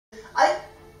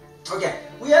Okay,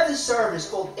 we have this service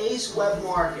called Ace Web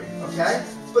Marketing, okay?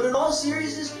 But in all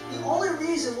seriousness, the only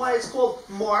reason why it's called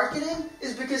marketing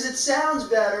is because it sounds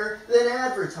better than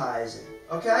advertising,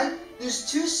 okay? There's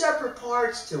two separate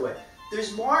parts to it.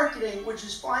 There's marketing, which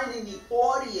is finding the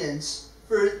audience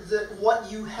for what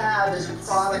you have as a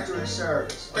product or a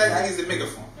service. Okay? That is the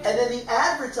megaphone. And then the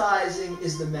advertising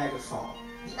is the megaphone.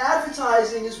 The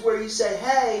advertising is where you say,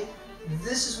 hey,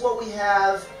 this is what we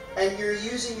have, and you're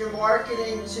using your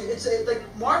marketing to, like,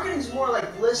 marketing's more like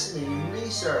listening and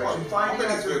research and finding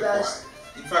out the best.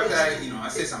 In fact, I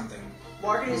say something.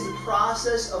 Marketing is the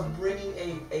process of bringing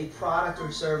a product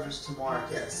or service to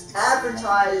market. Yes,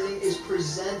 Advertising is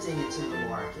presenting it to the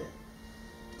market.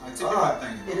 It's a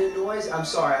different thing. It annoys. I'm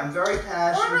sorry. I'm very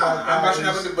passionate about that. I'm passionate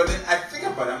about it, but then I think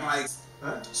about it. I'm like,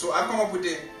 huh? So I've come up with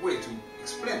a way to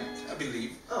explain it. I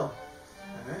believe. Oh, all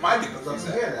right. My belief I'd love is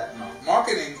to hear that. no,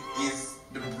 marketing is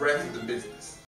the breath of the business.